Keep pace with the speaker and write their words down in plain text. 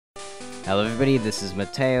Hello everybody, this is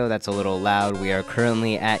Mateo. That's a little loud. We are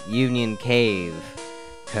currently at Union Cave,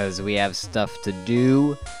 because we have stuff to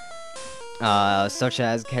do, such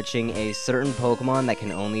as catching a certain Pokemon that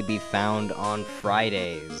can only be found on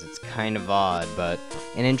Fridays. It's kind of odd, but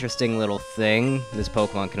an interesting little thing. This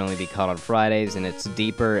Pokemon can only be caught on Fridays, and it's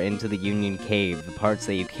deeper into the Union Cave, the parts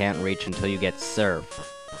that you can't reach until you get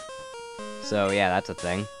Surf. So yeah, that's a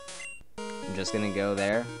thing. I'm just gonna go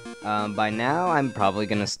there. By now, I'm probably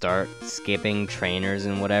gonna start skipping trainers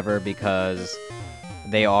and whatever, because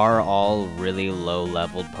they are all really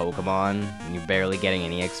low-leveled Pokemon, and you're barely getting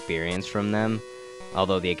any experience from them.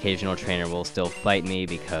 Although the occasional trainer will still fight me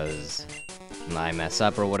because I mess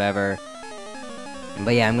up or whatever.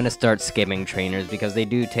 But yeah, I'm gonna start skipping trainers because they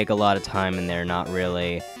do take a lot of time and they're not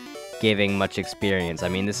really giving much experience. I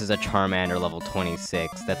mean, this is a Charmander level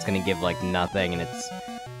 26. That's gonna give, like, nothing, and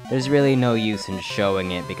there's really no use in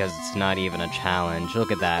showing it because it's not even a challenge.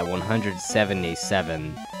 Look at that,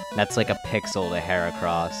 177. That's like a pixel to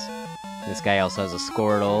Heracross. This guy also has a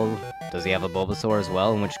Squirtle. Does he have a Bulbasaur as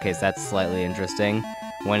well? In which case, that's slightly interesting.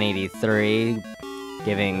 183,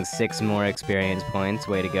 giving 6 more experience points.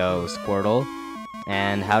 Way to go, Squirtle.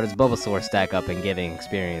 And how does Bulbasaur stack up in giving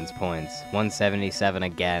experience points? 177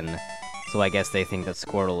 again. So I guess they think that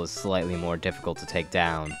Squirtle is slightly more difficult to take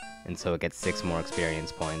down, and so it gets 6 more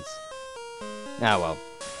experience points. Ah well.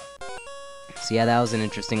 So yeah, that was an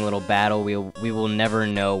interesting little battle. We will never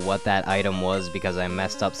know what that item was because I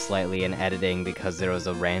messed up slightly in editing because there was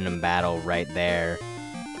a random battle right there.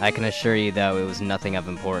 I can assure you though, it was nothing of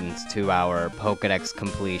importance to our Pokédex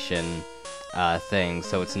completion thing,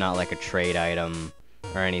 so it's not like a trade item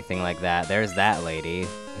or anything like that. There's that lady,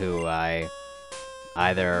 who I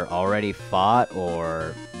either already fought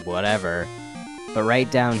or whatever. But right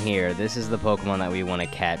down here, this is the Pokemon that we want to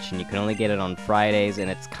catch, and you can only get it on Fridays,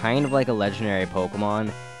 and it's kind of like a legendary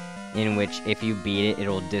Pokemon, in which if you beat it,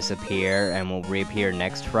 it'll disappear and will reappear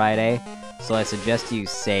next Friday. So I suggest you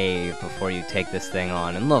save before you take this thing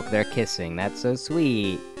on. And look, they're kissing. That's so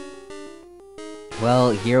sweet.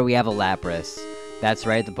 Well, here we have a Lapras. That's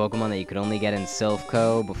right, the Pokemon that you could only get in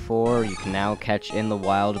Silph before, you can now catch in the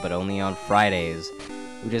wild, but only on Fridays.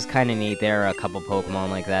 Which is kind of neat. There are a couple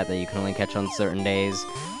Pokemon like that you can only catch on certain days.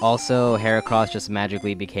 Also, Heracross just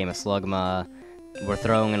magically became a Slugma. We're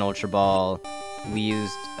throwing an Ultra Ball. We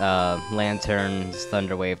used Lantern's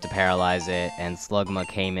Thunder Wave to paralyze it, and Slugma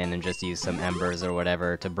came in and just used some Embers or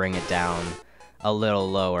whatever to bring it down a little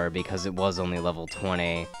lower because it was only level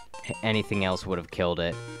 20. Anything else would have killed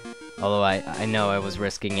it. Although I know I was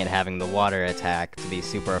risking it having the water attack to be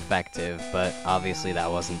super effective, but obviously that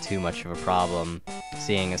wasn't too much of a problem,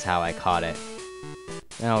 seeing as how I caught it.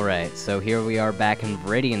 Alright, so here we are back in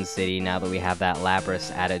Viridian City. Now that we have that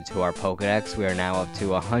Lapras added to our Pokédex, we are now up to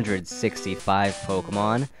 165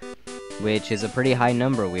 Pokemon, which is a pretty high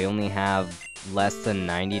number. We only have less than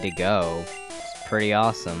 90 to go. It's pretty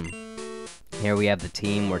awesome. Here we have the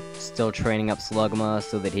team. We're still training up Slugma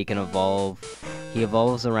so that he can evolve. He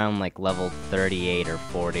evolves around like level 38 or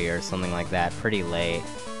 40 or something like that, pretty late.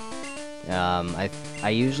 I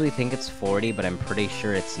usually think it's 40, but I'm pretty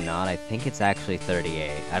sure it's not. I think it's actually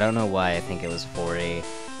 38. I don't know why I think it was 40.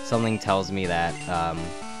 Something tells me that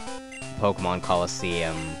Pokemon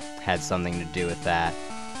Coliseum had something to do with that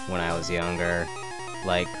when I was younger.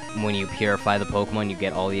 Like, when you purify the Pokemon, you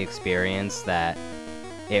get all the experience that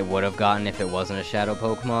it would have gotten if it wasn't a Shadow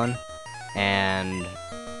Pokemon. And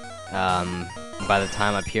by the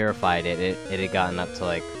time I purified it, it had gotten up to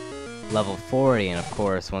like level 40, and of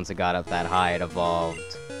course once it got up that high it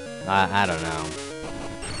evolved. I don't know.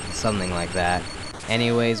 Something like that.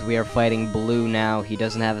 Anyways, we are fighting Blue now. He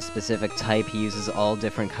doesn't have a specific type, he uses all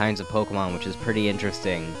different kinds of Pokemon, which is pretty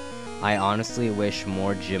interesting. I honestly wish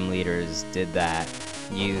more gym leaders did that.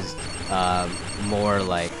 Used more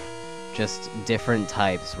like just different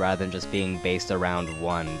types rather than just being based around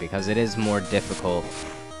one, because it is more difficult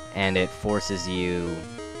and it forces you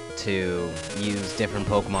to use different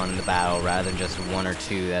Pokemon in the battle rather than just 1 or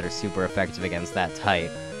 2 that are super effective against that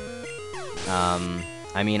type.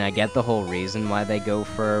 I mean, I get the whole reason why they go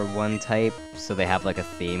for one type, so they have like a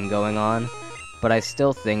theme going on, but I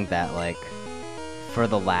still think that like for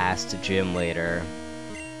the last gym leader,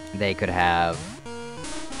 they could have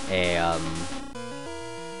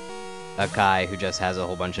a guy who just has a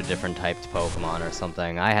whole bunch of different typed Pokemon or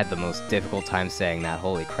something. I had the most difficult time saying that,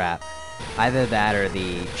 holy crap. Either that or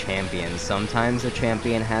the champion. Sometimes the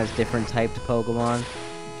champion has different typed Pokemon,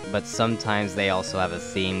 but sometimes they also have a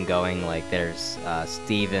theme going, like there's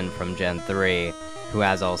Steven from Gen 3, who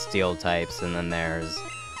has all steel types, and then there's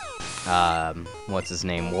what's his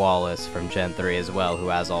name, Wallace from Gen 3 as well, who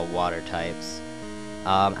has all water types.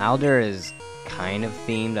 Alder is kind of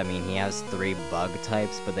themed. I mean, he has 3 bug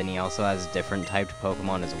types, but then he also has different typed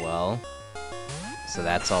Pokemon as well. So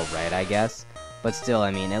that's alright, I guess. But still,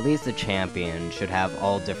 I mean, at least the champion should have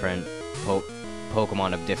all different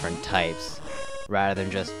Pokemon of different types, rather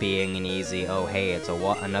than just being an easy, oh hey, it's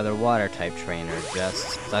another water type trainer,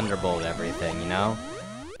 just Thunderbolt everything, you know?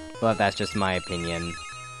 But that's just my opinion.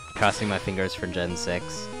 Crossing my fingers for Gen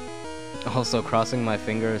 6. Also, crossing my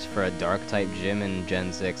fingers for a dark type gym in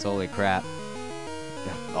Gen 6, holy crap.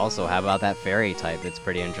 Also, how about that fairy type? It's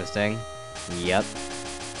pretty interesting. Yep.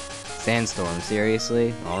 Sandstorm,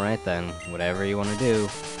 seriously? Alright then, whatever you want to do.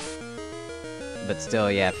 But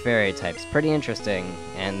still, yeah, fairy type's pretty interesting,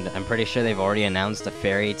 and I'm pretty sure they've already announced a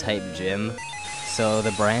fairy type gym. So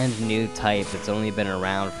the brand new type that's only been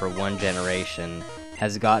around for 1 generation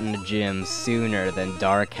has gotten a gym sooner than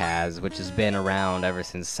Dark has, which has been around ever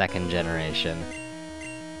since 2nd generation.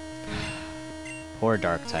 Poor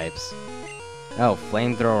Dark types. Oh,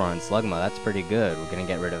 Flamethrower on Slugma, that's pretty good. We're gonna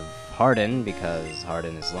get rid of Harden, because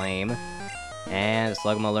Harden is lame. And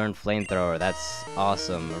Slugma learned Flamethrower, that's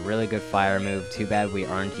awesome. A really good fire move, too bad we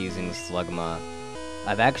aren't using Slugma.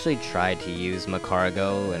 I've actually tried to use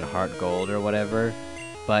Macargo and Heart Gold or whatever,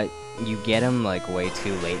 but you get him like way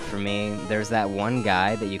too late for me. There's that one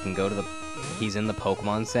guy that you can go to he's in the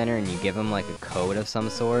Pokemon Center and you give him like a code of some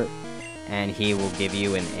sort, and he will give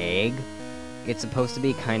you an egg. It's supposed to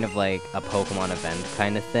be kind of like a Pokemon event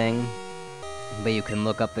kind of thing, but you can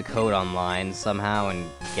look up the code online somehow and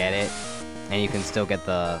get it, and you can still get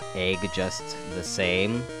the egg just the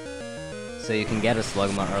same. So you can get a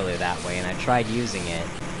Slugma early that way, and I tried using it,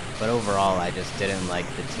 but overall I just didn't like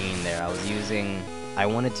the team there. I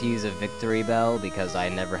wanted to use a Victory Bell because I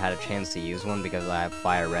never had a chance to use one because I have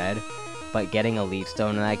Fire Red, but getting a Leaf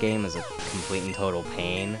Stone in that game is a complete and total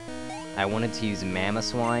pain. I wanted to use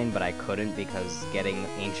Mamoswine, but I couldn't because getting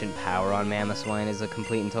Ancient Power on Mamoswine is a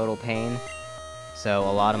complete and total pain. So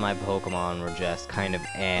a lot of my Pokemon were just kind of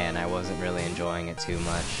and I wasn't really enjoying it too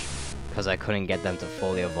much, because I couldn't get them to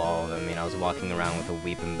fully evolve. I mean, I was walking around with a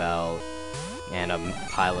Weeping Bell and a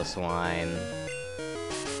Piloswine.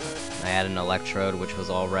 I had an Electrode, which was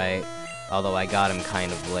alright, although I got him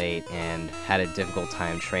kind of late and had a difficult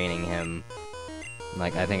time training him.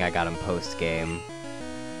 Like, I think I got him post-game.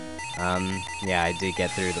 Yeah, I did get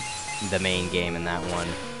through the main game in that one,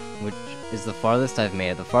 which is the farthest I've made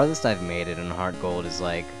it. The farthest I've made it in Heart Gold is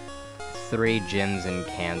like 3 gyms in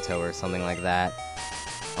Kanto or something like that.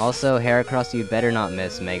 Also, Heracross, you better not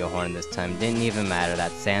miss Mega Horn this time. Didn't even matter.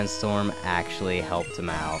 That Sandstorm actually helped him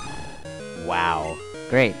out. Wow.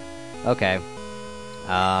 Great. Okay.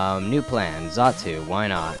 New plan. Xatu. Why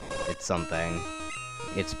not? It's something.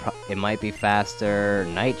 It might be faster.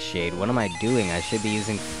 Nightshade. What am I doing? I should be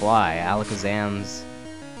using Fly. Alakazam's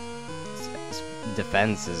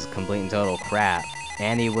defense is complete and total crap.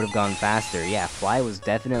 And he would have gone faster. Yeah, Fly was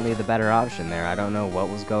definitely the better option there. I don't know what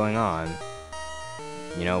was going on.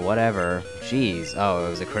 You know, whatever. Jeez. Oh, it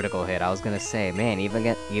was a critical hit. I was gonna say, man, even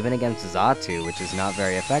against Xatu, which is not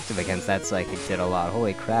very effective against that psychic, did a lot.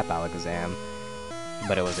 Holy crap, Alakazam.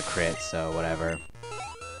 But it was a crit, so whatever.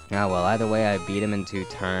 Ah, well, either way, I beat him in 2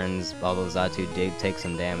 turns, although Xatu did take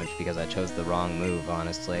some damage because I chose the wrong move,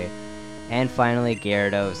 honestly. And finally,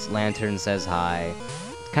 Gyarados. Lantern says hi.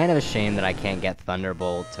 It's kind of a shame that I can't get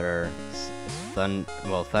Thunderbolt or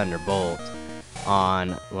Thunderbolt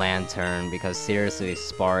on Lantern, because seriously,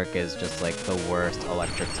 Spark is just like the worst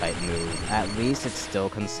electric type move. At least it's still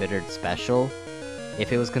considered special.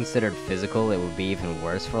 If it was considered physical, it would be even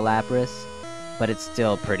worse for Lapras, but it's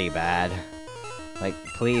still pretty bad. Like,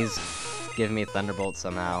 please give me Thunderbolt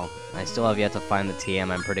somehow. I still have yet to find the TM.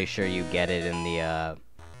 I'm pretty sure you get it in the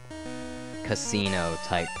casino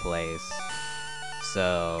type place.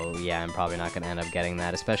 So yeah, I'm probably not gonna end up getting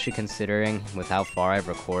that, especially considering with how far I've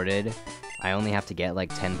recorded. I only have to get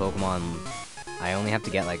like 10 Pokemon. I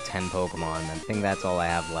think that's all I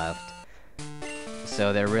have left.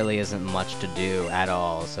 So there really isn't much to do at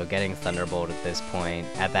all. So getting Thunderbolt at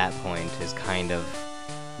that point, is kind of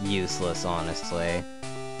useless, honestly.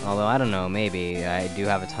 Although, I don't know, maybe. I do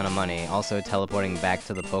have a ton of money. Also, teleporting back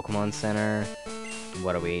to the Pokemon Center.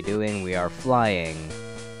 What are we doing? We are flying.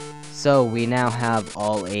 So, we now have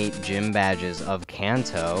all 8 gym badges of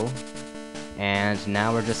Kanto. And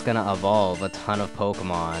now we're just gonna evolve a ton of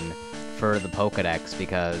Pokemon for the Pokedex,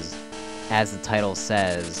 because, as the title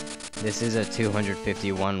says, this is a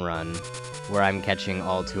 251 run, where I'm catching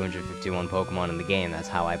all 251 Pokemon in the game. That's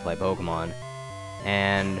how I play Pokemon.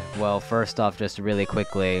 And, well, first off, just really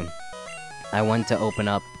quickly, I went to open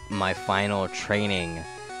up my final training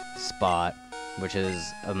spot which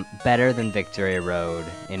is better than Victory Road,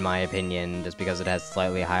 in my opinion, just because it has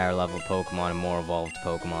slightly higher level Pokemon and more evolved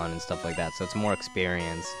Pokemon and stuff like that, so it's more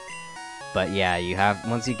experience. But yeah,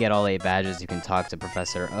 once you get all 8 badges, you can talk to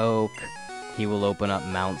Professor Oak. He will open up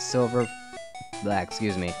Mount Silver.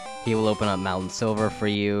 He will open up Mount Silver for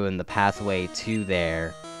you, and the pathway to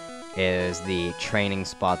there is the training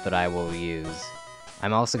spot that I will use.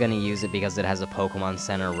 I'm also going to use it because it has a Pokemon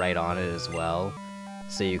Center right on it as well.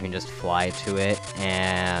 So you can just fly to it,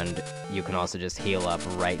 and you can also just heal up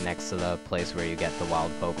right next to the place where you get the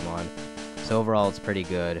wild Pokemon. So overall, it's pretty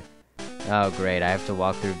good. Oh great, I have to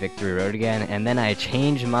walk through Victory Road again, and then I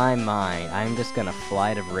change my mind. I'm just gonna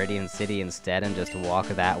fly to Viridian City instead and just walk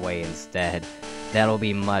that way instead. That'll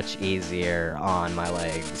be much easier on my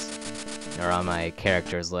legs. Or on my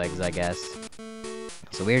character's legs, I guess.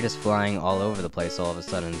 So we're just flying all over the place all of a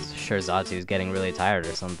sudden. Sure, Zatu's getting really tired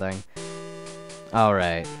or something.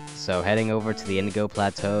 Alright, so heading over to the Indigo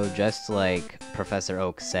Plateau, just like Professor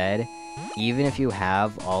Oak said, even if you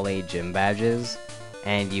have all 8 gym badges,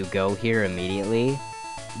 and you go here immediately,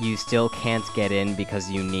 you still can't get in because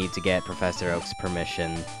you need to get Professor Oak's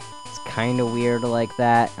permission. It's kinda weird like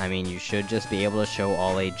that. I mean, you should just be able to show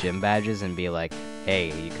all 8 gym badges and be like,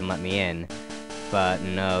 hey, you can let me in. But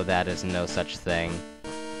no, that is no such thing.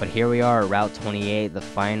 But here we are at Route 28, the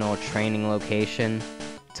final training location.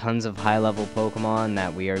 Tons of high-level Pokemon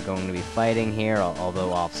that we are going to be fighting here,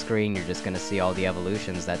 although off-screen you're just going to see all the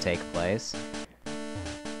evolutions that take place.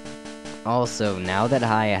 Also, now that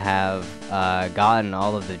I have gotten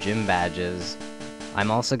all of the gym badges, I'm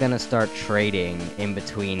also going to start trading in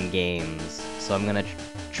between games. So I'm going to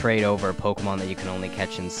trade over Pokemon that you can only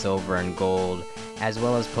catch in Silver and Gold, as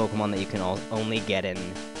well as Pokemon that you can only get in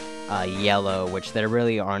Yellow, which there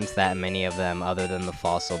really aren't that many of them other than the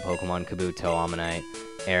fossil Pokemon Kabuto, Omanyte.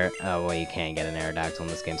 Well, you can't get an Aerodactyl in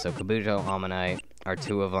this game, so Kabuto, Omanyte are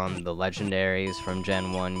 2 of them. The legendaries from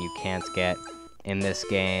Gen 1 you can't get in this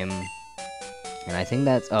game. And I think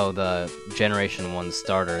that's, the Generation 1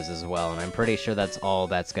 starters as well, and I'm pretty sure that's all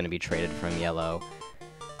that's going to be traded from Yellow.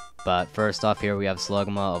 But first off here we have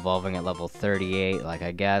Slugma evolving at level 38, like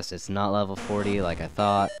I guessed. It's not level 40 like I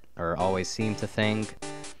thought, or always seemed to think.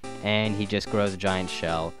 And he just grows a giant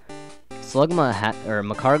shell.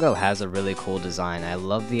 Macargo has a really cool design. I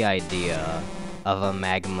love the idea of a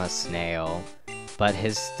magma snail, but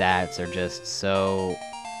his stats are just so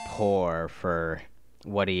poor for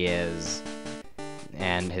what he is,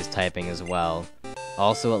 and his typing as well.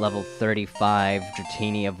 Also at level 35,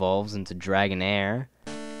 Dratini evolves into Dragonair,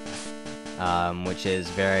 which is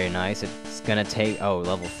very nice. It's gonna take,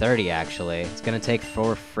 level 30 actually. It's gonna take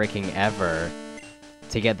for freaking ever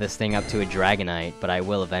to get this thing up to a Dragonite, but I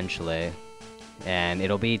will eventually. And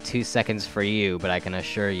it'll be 2 seconds for you, but I can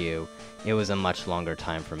assure you, it was a much longer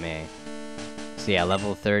time for me. So yeah,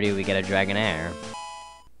 level 30 we get a Dragonair.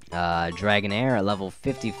 Dragonair at level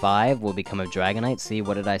 55 will become a Dragonite. See,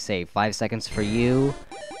 what did I say? 5 seconds for you.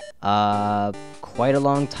 Quite a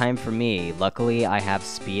long time for me. Luckily, I have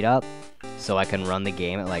speed up, so I can run the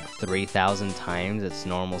game at like 3,000 times its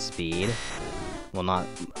normal speed. Well, not...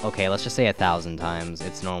 Okay, let's just say 1,000 times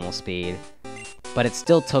its normal speed. But it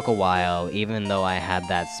still took a while, even though I had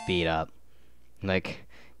that speed up. Like,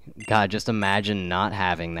 God, just imagine not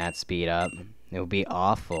having that speed up. It would be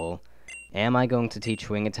awful. Am I going to teach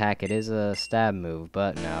Wing Attack? It is a stab move,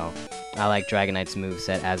 but no. I like Dragonite's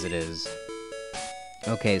moveset as it is.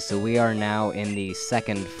 Okay, so we are now in the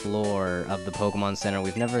 2nd floor of the Pokemon Center.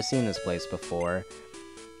 We've never seen this place before.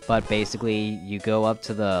 But basically, you go up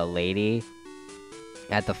to the lady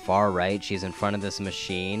at the far right. She's in front of this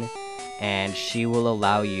machine, and she will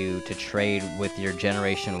allow you to trade with your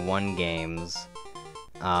Generation 1 games.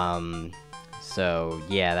 So,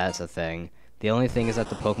 yeah, that's a thing. The only thing is that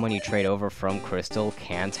the Pokemon you trade over from Crystal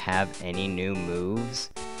can't have any new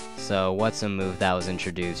moves. So, what's a move that was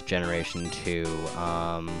introduced Generation 2?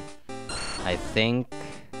 I think...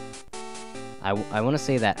 I want to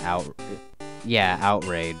say that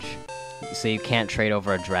Outrage. So you can't trade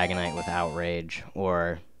over a Dragonite with Outrage,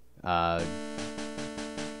 or,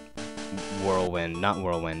 Whirlwind, not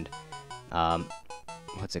Whirlwind.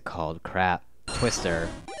 What's it called? Crap. Twister,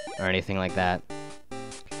 or anything like that.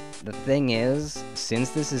 The thing is,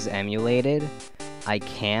 since this is emulated, I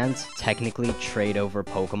can't technically trade over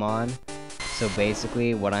Pokemon. So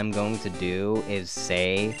basically, what I'm going to do is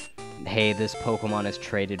say, hey, this Pokemon is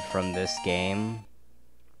traded from this game,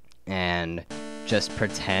 and just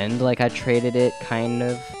pretend like I traded it, kind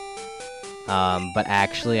of. But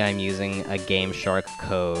actually, I'm using a Game Shark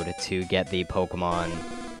code to get the Pokemon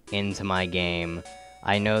into my game.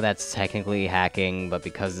 I know that's technically hacking, but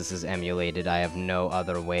because this is emulated, I have no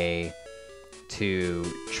other way to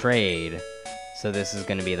trade, so this is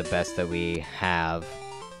going to be the best that we have,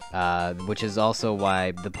 which is also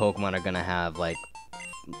why the Pokemon are going to have, like,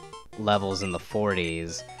 levels in the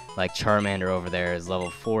 40s. Like, Charmander over there is level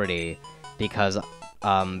 40, because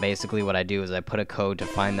basically what I do is I put a code to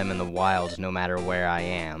find them in the wild no matter where I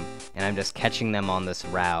am, and I'm just catching them on this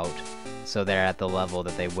route, so they're at the level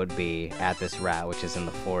that they would be at this route, which is in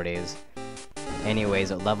the 40s.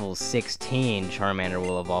 Anyways, at level 16, Charmander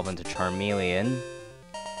will evolve into Charmeleon,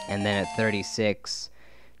 and then at 36,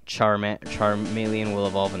 Charmeleon will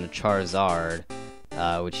evolve into Charizard,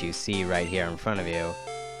 which you see right here in front of you.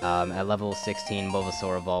 At level 16,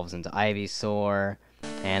 Bulbasaur evolves into Ivysaur,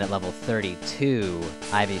 and at level 32,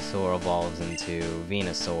 Ivysaur evolves into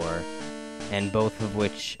Venusaur, and both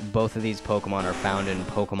of these Pokemon are found in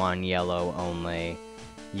Pokemon Yellow only.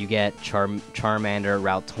 You get Charmander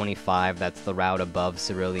Route 25, that's the route above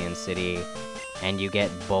Cerulean City, and you get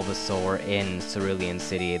Bulbasaur in Cerulean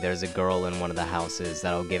City. There's a girl in one of the houses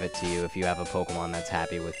that'll give it to you if you have a Pokemon that's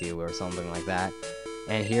happy with you or something like that.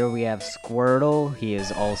 And here we have Squirtle. He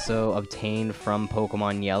is also obtained from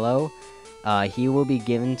Pokemon Yellow. He will be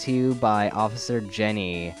given to you by Officer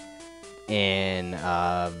Jenny in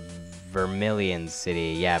Vermilion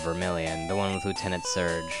City. Yeah, Vermilion, the one with Lieutenant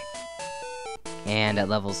Surge. And at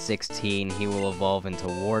level 16, he will evolve into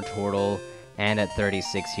Wartortle, and at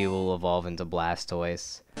 36, he will evolve into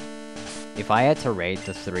Blastoise. If I had to rate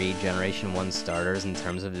the 3 Generation 1 starters in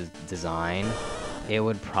terms of design, it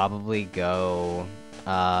would probably go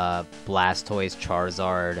Blastoise,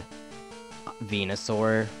 Charizard,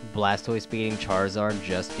 Venusaur. Blastoise beating Charizard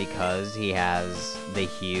just because he has the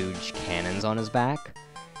huge cannons on his back.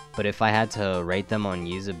 But if I had to rate them on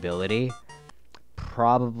usability,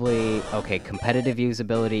 probably, okay, competitive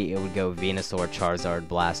usability, it would go Venusaur, Charizard,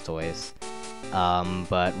 Blastoise.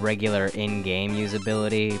 But regular in-game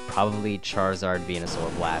usability, probably Charizard, Venusaur,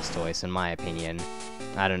 Blastoise, in my opinion.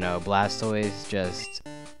 I don't know, Blastoise just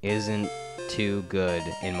isn't too good,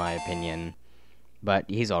 in my opinion. But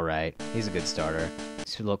he's alright. He's a good starter.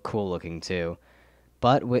 He's cool looking, too.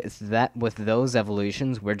 But with those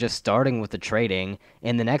evolutions, we're just starting with the trading.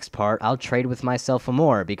 In the next part, I'll trade with myself for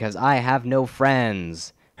more, because I have no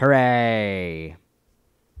friends. Hooray!